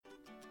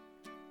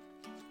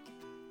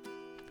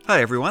Hi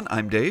everyone,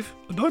 I'm Dave.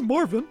 And I'm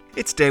Marvin.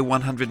 It's day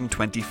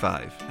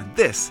 125, and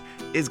this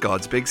is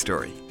God's Big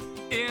Story.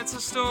 It's a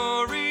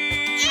story.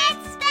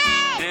 It's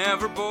big.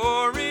 Never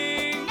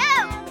boring.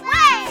 No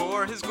way.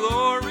 For His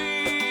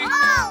glory.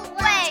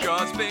 Always. It's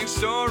God's big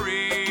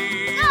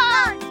story.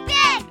 God's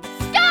big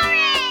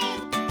story.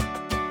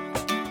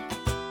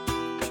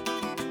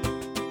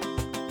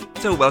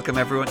 So welcome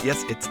everyone.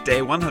 Yes, it's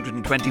day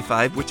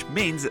 125, which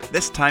means that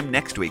this time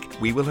next week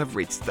we will have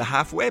reached the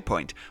halfway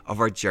point of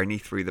our journey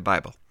through the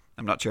Bible.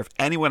 I'm not sure if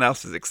anyone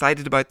else is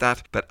excited about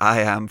that, but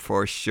I am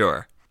for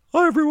sure.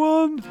 Hi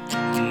everyone.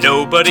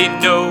 Nobody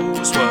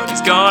knows what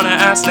he's gonna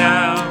ask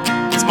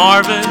now. It's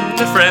Marvin,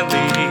 the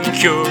friendly,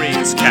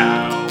 curious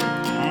cow.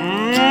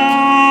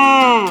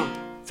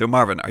 So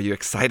Marvin, are you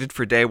excited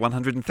for day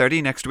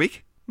 130 next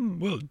week?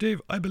 Well,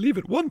 Dave, I believe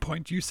at one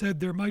point you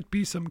said there might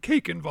be some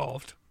cake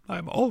involved.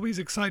 I'm always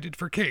excited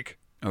for cake.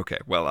 Okay,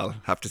 well, I'll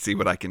have to see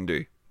what I can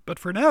do. But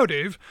for now,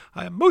 Dave,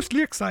 I am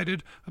mostly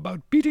excited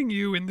about beating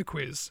you in the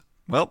quiz.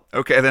 Well,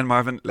 okay then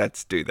Marvin,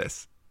 let's do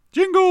this.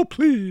 Jingle,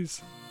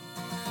 please.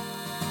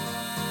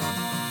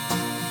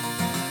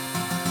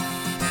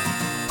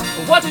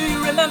 What do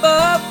you remember?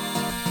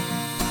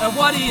 And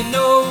what do you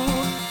know?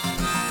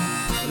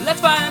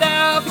 Let's find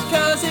out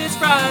because it's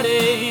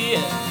Friday.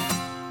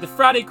 The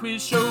Friday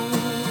Quiz Show.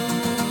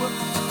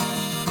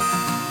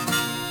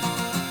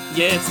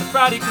 Yeah, it's the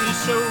Friday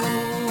Quiz Show.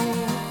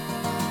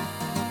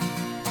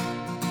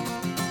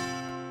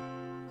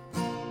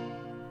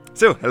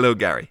 So, hello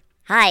Gary.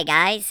 Hi,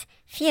 guys.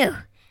 Phew,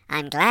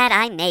 I'm glad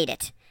I made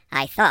it.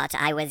 I thought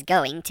I was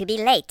going to be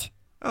late.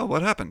 Oh,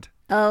 what happened?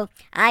 Oh,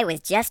 I was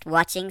just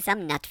watching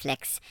some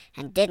Netflix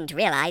and didn't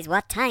realize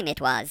what time it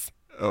was.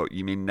 Oh,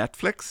 you mean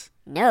Netflix?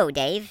 No,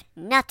 Dave,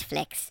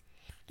 Netflix.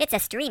 It's a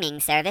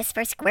streaming service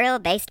for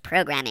squirrel-based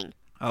programming.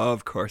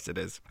 Of course it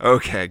is.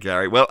 Okay,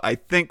 Gary. Well, I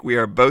think we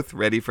are both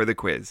ready for the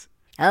quiz.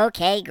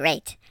 Okay,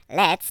 great.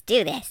 Let's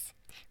do this.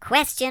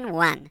 Question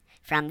 1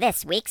 from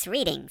this week's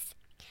readings.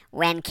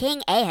 When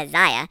King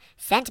Ahaziah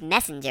sent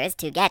messengers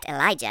to get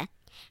Elijah,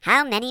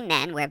 how many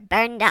men were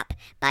burned up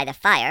by the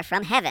fire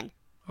from heaven?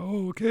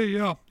 Oh, okay,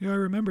 yeah, I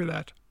remember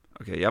that.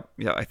 Okay, yep,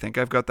 I think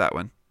I've got that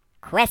one.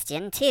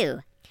 Question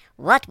 2.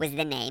 What was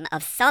the name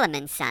of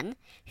Solomon's son,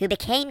 who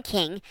became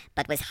king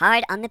but was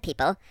hard on the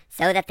people,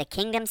 so that the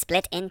kingdom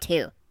split in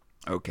two?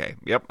 Okay,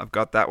 yep, I've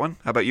got that one.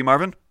 How about you,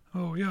 Marvin?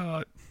 Oh,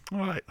 yeah,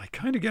 I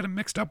kind of get him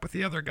mixed up with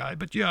the other guy,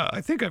 but yeah, I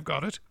think I've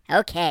got it.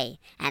 Okay,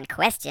 and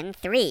question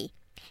 3.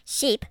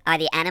 Sheep are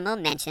the animal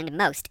mentioned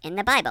most in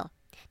the Bible.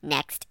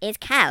 Next is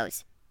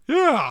cows.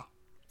 Yeah!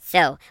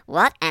 So,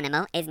 what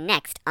animal is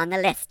next on the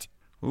list?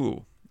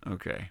 Ooh,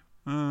 okay.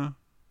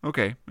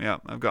 Okay, yeah,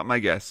 I've got my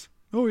guess.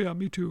 Oh, yeah,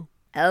 me too.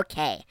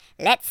 Okay,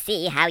 let's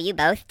see how you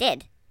both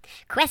did.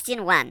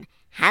 Question 1.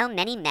 How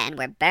many men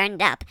were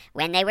burned up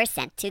when they were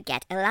sent to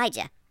get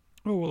Elijah?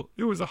 Oh, well,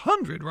 it was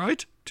 100,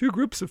 right? 2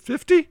 groups of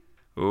 50?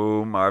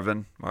 Oh,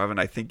 Marvin,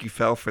 I think you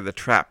fell for the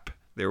trap.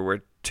 There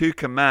were 2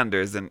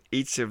 commanders and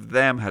each of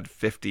them had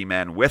 50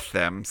 men with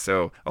them,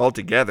 so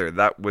altogether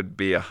that would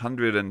be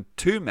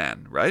 102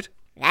 men, right?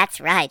 That's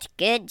right.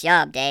 Good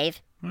job,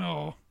 Dave.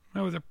 Oh,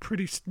 that was a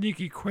pretty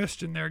sneaky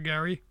question there,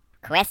 Gary.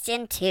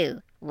 Question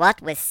 2.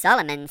 What was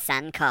Solomon's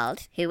son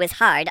called, who was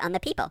hard on the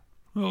people?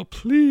 Oh,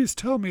 please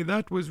tell me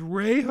that was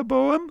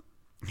Rehoboam?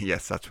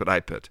 Yes, that's what I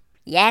put.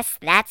 Yes,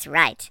 that's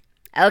right.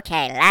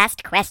 Okay,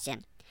 last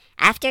question.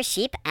 After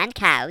sheep and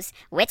cows,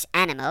 which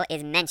animal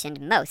is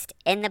mentioned most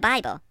in the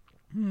Bible?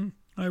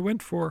 I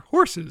went for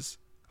horses.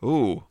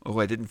 Oh,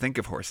 I didn't think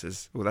of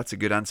horses. Oh, that's a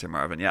good answer,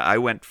 Marvin. Yeah, I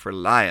went for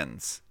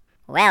lions.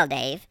 Well,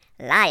 Dave,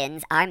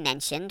 lions are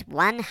mentioned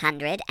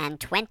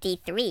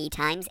 123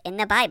 times in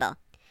the Bible.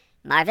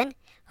 Marvin,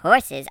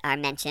 horses are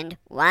mentioned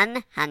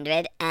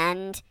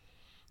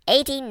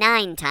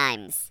 189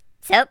 times.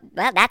 So,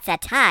 well, that's a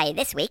tie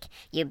this week.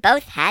 You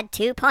both had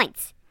 2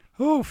 points.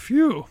 Oh,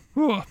 phew.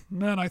 Oh,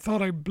 man, I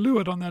thought I blew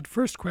it on that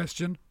first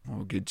question.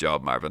 Oh, good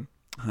job, Marvin.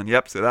 And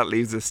yep, so that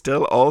leaves us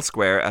still all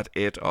square at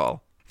 8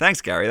 all. Thanks,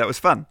 Gary. That was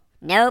fun.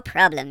 No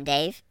problem,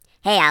 Dave.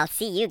 Hey, I'll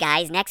see you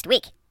guys next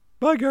week.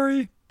 Bye,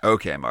 Gary.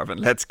 Okay, Marvin,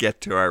 let's get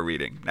to our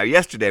reading. Now,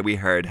 yesterday we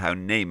heard how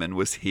Naaman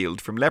was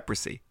healed from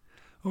leprosy.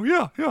 Oh,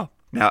 yeah.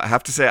 Now, I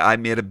have to say I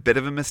made a bit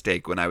of a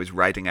mistake when I was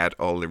writing out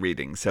all the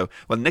readings. So,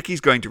 well, Nikki's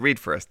going to read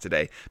for us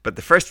today, but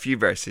the first few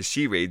verses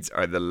she reads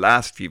are the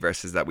last few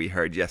verses that we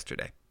heard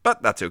yesterday.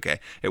 But that's okay.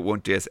 It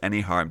won't do us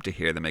any harm to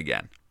hear them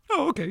again.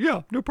 Oh, okay,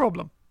 yeah, no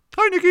problem.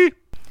 Hi, Nikki.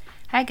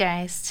 Hi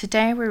guys,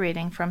 today we're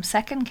reading from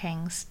 2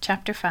 Kings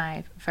chapter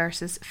 5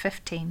 verses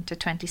 15 to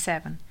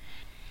 27.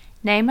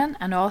 Naaman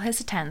and all his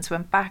attendants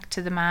went back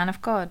to the man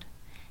of God.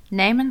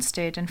 Naaman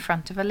stood in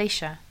front of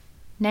Elisha.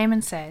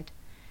 Naaman said,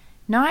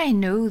 "Now I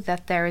know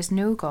that there is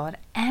no God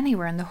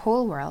anywhere in the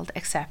whole world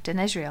except in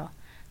Israel,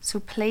 so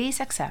please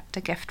accept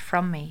a gift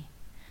from me."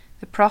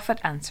 The prophet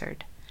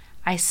answered,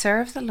 "I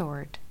serve the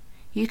Lord.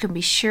 You can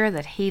be sure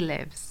that he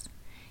lives.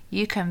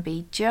 You can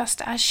be just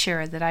as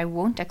sure that I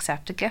won't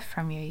accept a gift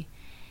from you."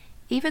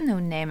 Even though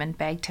Naaman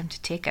begged him to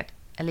take it,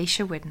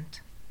 Elisha wouldn't.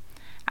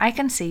 I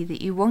can see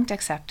that you won't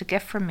accept a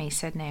gift from me,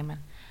 said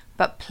Naaman,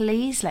 but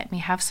please let me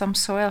have some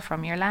soil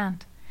from your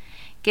land.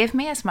 Give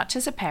me as much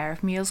as a pair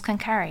of mules can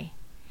carry.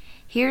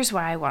 Here's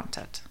why I want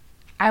it.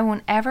 I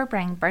won't ever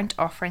bring burnt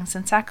offerings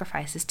and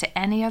sacrifices to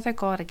any other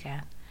god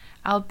again.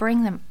 I'll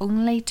bring them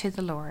only to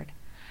the Lord.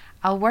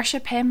 I'll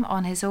worship him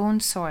on his own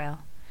soil.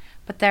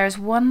 But there is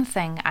one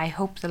thing I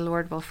hope the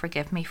Lord will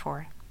forgive me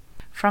for.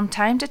 From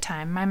time to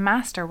time my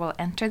master will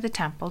enter the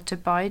temple to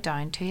bow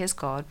down to his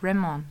god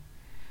Rimmon.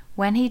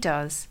 When he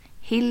does,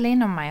 he'll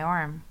lean on my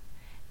arm.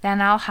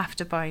 Then I'll have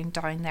to bow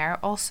down there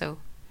also.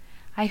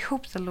 I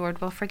hope the Lord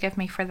will forgive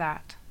me for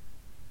that.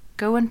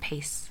 Go in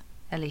peace,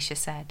 Elisha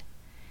said.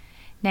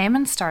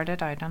 Naaman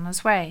started out on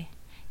his way.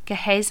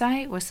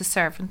 Gehazi was the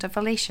servant of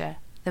Elisha,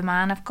 the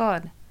man of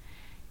God.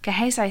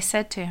 Gehazi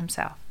said to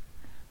himself,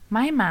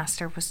 My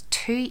master was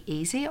too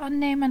easy on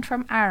Naaman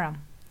from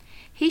Aram.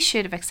 He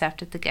should have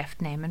accepted the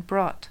gift Naaman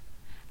brought.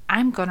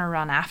 I'm going to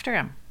run after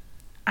him.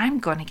 I'm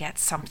going to get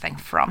something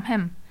from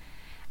him.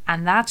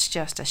 And that's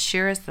just as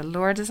sure as the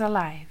Lord is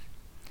alive.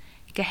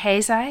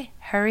 Gehazi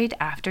hurried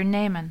after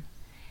Naaman.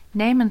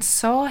 Naaman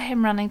saw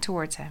him running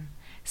towards him,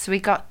 so he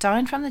got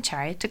down from the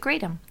chariot to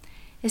greet him.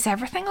 Is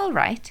everything all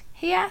right?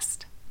 He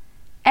asked.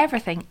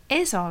 Everything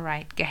is all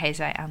right,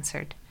 Gehazi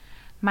answered.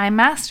 My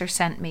master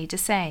sent me to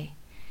say,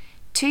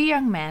 2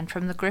 young men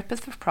from the group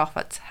of the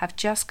prophets have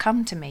just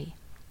come to me.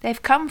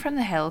 They've come from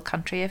the hill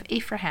country of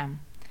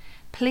Ephraim.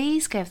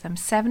 Please give them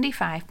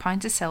 75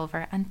 pounds of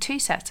silver and 2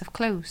 sets of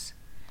clothes.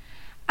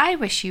 I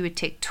wish you would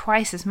take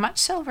twice as much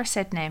silver,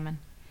 said Naaman.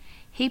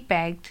 He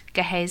begged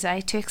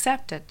Gehazi to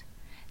accept it.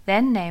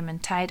 Then Naaman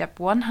tied up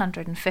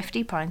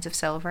 150 pounds of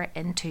silver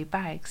in 2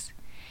 bags.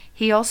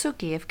 He also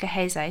gave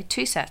Gehazi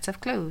 2 sets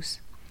of clothes.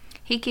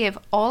 He gave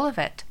all of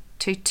it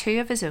to 2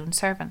 of his own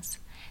servants.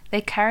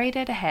 They carried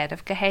it ahead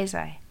of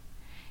Gehazi.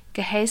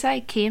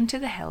 Gehazi came to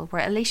the hill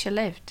where Elisha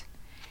lived.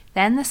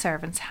 Then the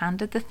servants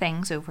handed the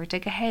things over to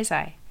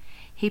Gehazi.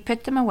 He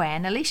put them away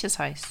in Elisha's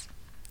house.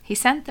 He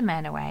sent the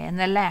men away and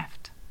they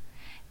left.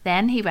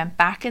 Then he went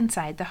back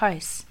inside the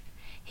house.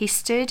 He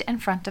stood in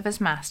front of his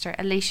master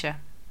Elisha.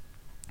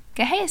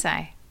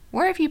 Gehazi,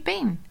 where have you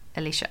been?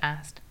 Elisha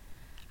asked.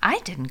 I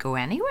didn't go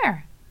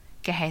anywhere,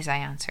 Gehazi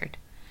answered.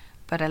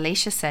 But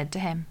Elisha said to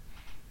him,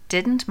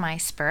 Didn't my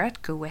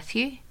spirit go with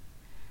you?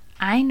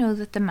 I know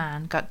that the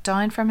man got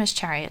down from his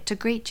chariot to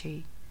greet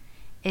you.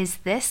 Is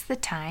this the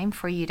time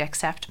for you to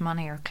accept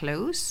money or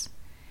clothes?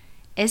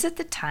 Is it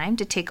the time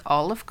to take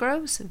olive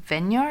groves,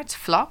 vineyards,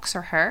 flocks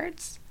or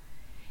herds?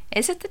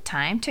 Is it the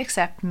time to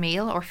accept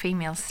male or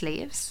female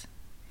slaves?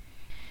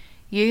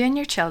 You and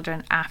your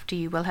children after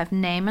you will have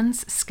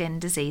Naaman's skin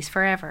disease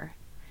forever.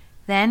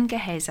 Then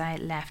Gehazi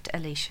left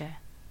Elisha.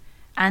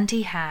 And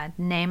he had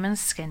Naaman's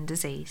skin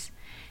disease.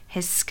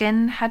 His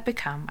skin had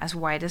become as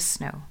white as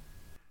snow.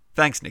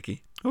 Thanks,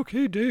 Nicky.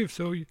 Okay, Dave,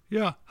 so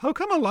yeah, how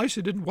come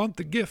Elisha didn't want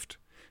the gift?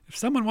 If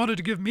someone wanted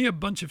to give me a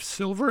bunch of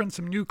silver and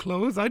some new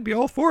clothes, I'd be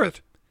all for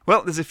it.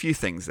 Well, there's a few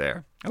things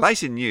there.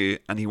 Elisha knew,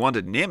 and he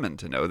wanted Naaman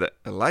to know, that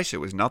Elisha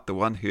was not the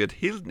one who had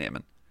healed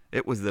Naaman.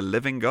 It was the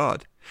living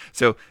God.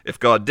 So if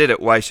God did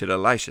it, why should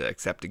Elisha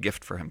accept a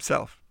gift for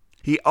himself?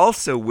 He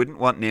also wouldn't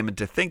want Naaman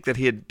to think that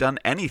he had done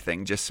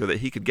anything just so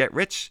that he could get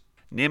rich.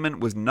 Naaman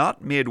was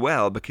not made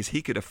well because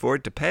he could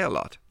afford to pay a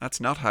lot.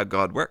 That's not how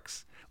God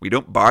works. We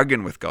don't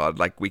bargain with God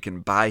like we can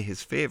buy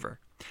his favour.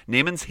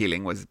 Naaman's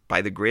healing was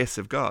by the grace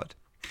of God.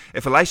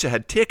 If Elisha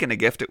had taken a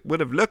gift, it would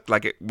have looked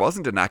like it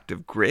wasn't an act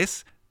of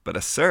grace, but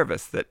a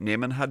service that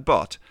Naaman had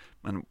bought.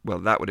 And, well,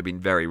 that would have been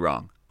very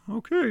wrong.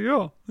 Okay,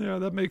 yeah,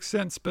 that makes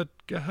sense, but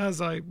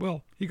Gehazi,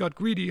 well, he got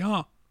greedy,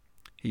 huh?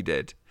 He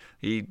did.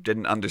 He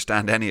didn't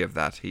understand any of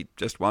that. He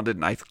just wanted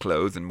nice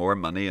clothes and more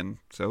money, and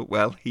so,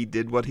 well, he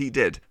did what he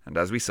did. And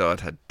as we saw,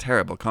 it had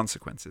terrible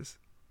consequences.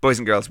 Boys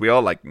and girls, we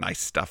all like nice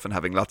stuff and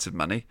having lots of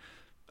money.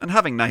 And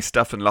having nice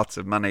stuff and lots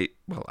of money,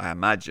 well, I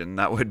imagine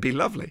that would be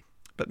lovely.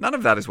 But none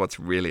of that is what's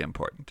really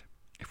important.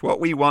 If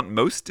what we want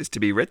most is to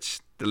be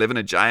rich, to live in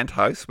a giant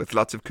house with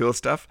lots of cool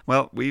stuff,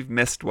 well, we've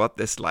missed what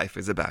this life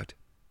is about.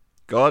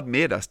 God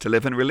made us to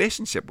live in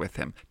relationship with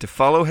him, to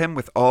follow him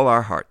with all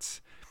our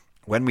hearts.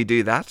 When we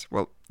do that,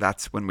 well,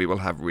 that's when we will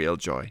have real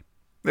joy.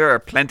 There are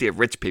plenty of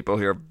rich people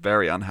who are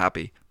very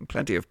unhappy, and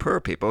plenty of poor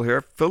people who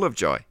are full of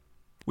joy.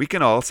 We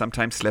can all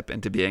sometimes slip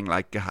into being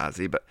like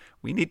Gehazi, but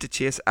we need to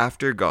chase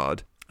after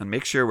God and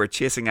make sure we're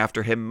chasing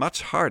after him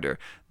much harder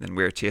than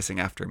we're chasing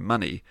after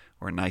money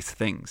or nice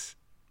things.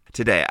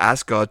 Today,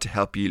 ask God to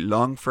help you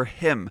long for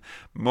him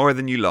more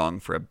than you long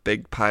for a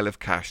big pile of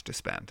cash to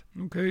spend.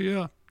 Okay,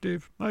 yeah,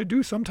 Dave. I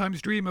do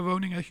sometimes dream of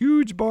owning a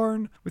huge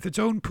barn with its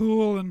own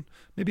pool and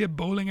maybe a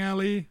bowling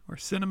alley or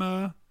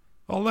cinema.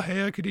 All the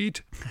hay I could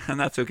eat. And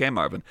that's okay,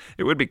 Marvin.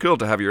 It would be cool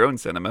to have your own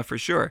cinema for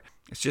sure.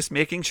 It's just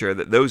making sure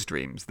that those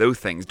dreams, those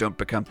things don't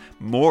become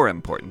more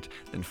important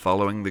than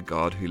following the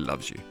God who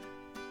loves you.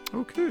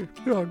 Okay,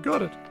 yeah,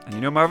 got it. And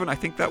you know, Marvin, I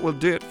think that will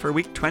do it for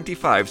week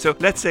 25. So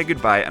let's say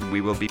goodbye and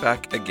we will be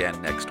back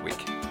again next week.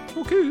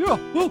 Okay, yeah.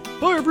 Well,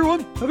 bye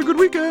everyone. Have a good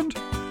weekend.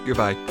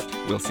 Goodbye.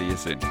 We'll see you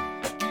soon.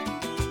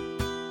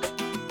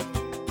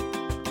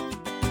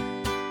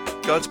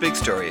 God's Big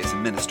Story is a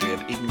ministry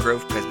of Eden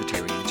Grove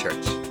Presbyterian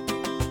Church.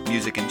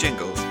 Music and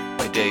jingles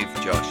by Dave,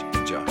 Josh,